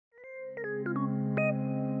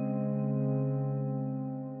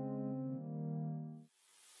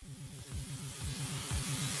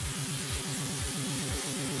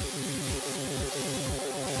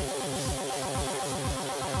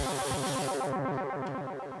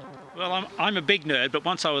Well, I'm a big nerd, but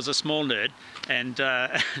once I was a small nerd, and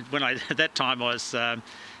at that time I was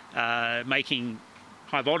making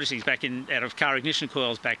high voltage things out of car ignition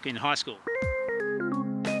coils back in high school.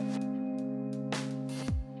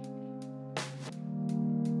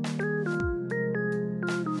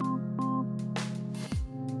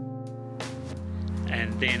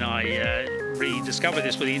 And then I rediscovered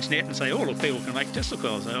this with the internet and say, oh look, people can make Tesla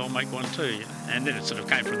coils, so I'll make one too. And then it sort of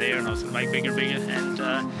came from there, and I was going to make bigger and bigger,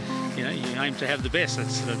 and you know, you aim to have the best.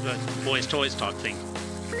 That's sort of a boys' toys type thing.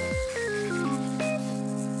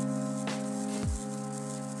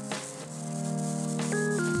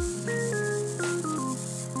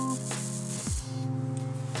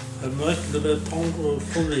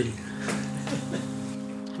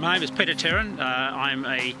 My name is Peter Terren. I'm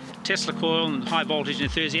a Tesla coil and high voltage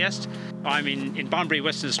enthusiast. I'm in Bunbury,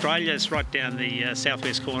 Western Australia. It's right down the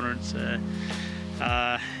southwest corner. It's a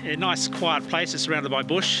nice quiet place. It's surrounded by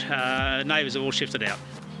bush. Neighbours have all shifted out.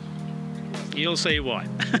 You'll see why.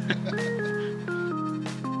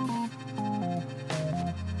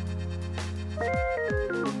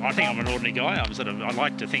 I think I'm an ordinary guy. I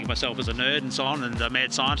like to think of myself as a nerd and so on, and a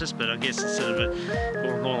mad scientist, but I guess it's sort of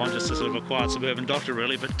all in all, I'm just a sort of a quiet suburban doctor,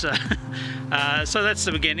 really. But so that's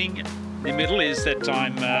the beginning. The middle is that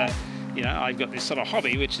you know, I've got this sort of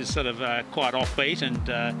hobby which is sort of quite offbeat and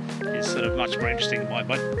is sort of much more interesting than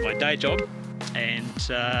my day job. And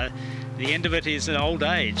the end of it is an old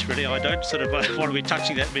age, really. I don't sort of want to be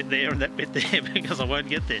touching that bit there and that bit there because I won't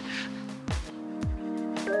get there.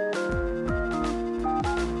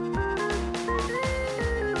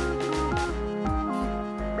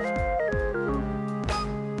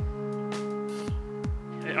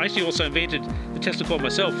 I actually also invented the Tesla coil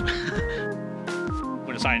myself.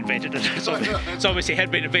 When I say invented it, it's obviously had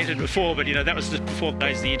been invented before, but you know, that was just before the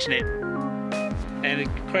days of the internet. And it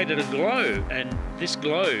created a glow, and this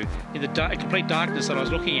glow in the complete darkness that I was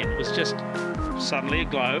looking in was just suddenly a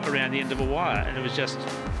glow around the end of a wire, and it was just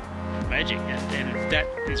magic. And that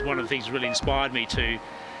is one of the things that really inspired me to,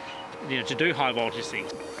 you know, to do high voltage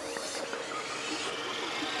things.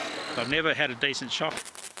 I've never had a decent shock.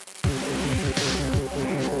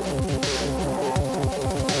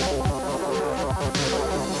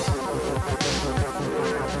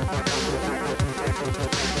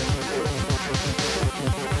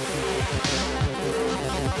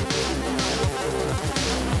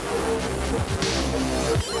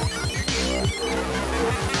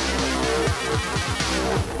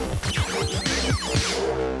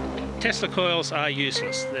 Tesla coils are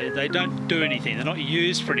useless. They don't do anything. They're not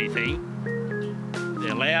used for anything.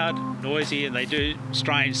 They're loud, noisy, and they do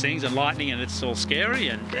strange things, and lightning, and it's all scary,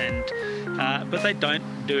 but they don't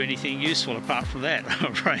do anything useful apart from that,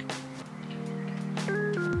 I'm afraid.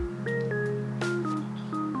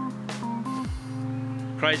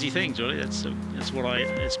 Crazy things, really. That's what I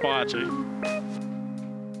aspire to.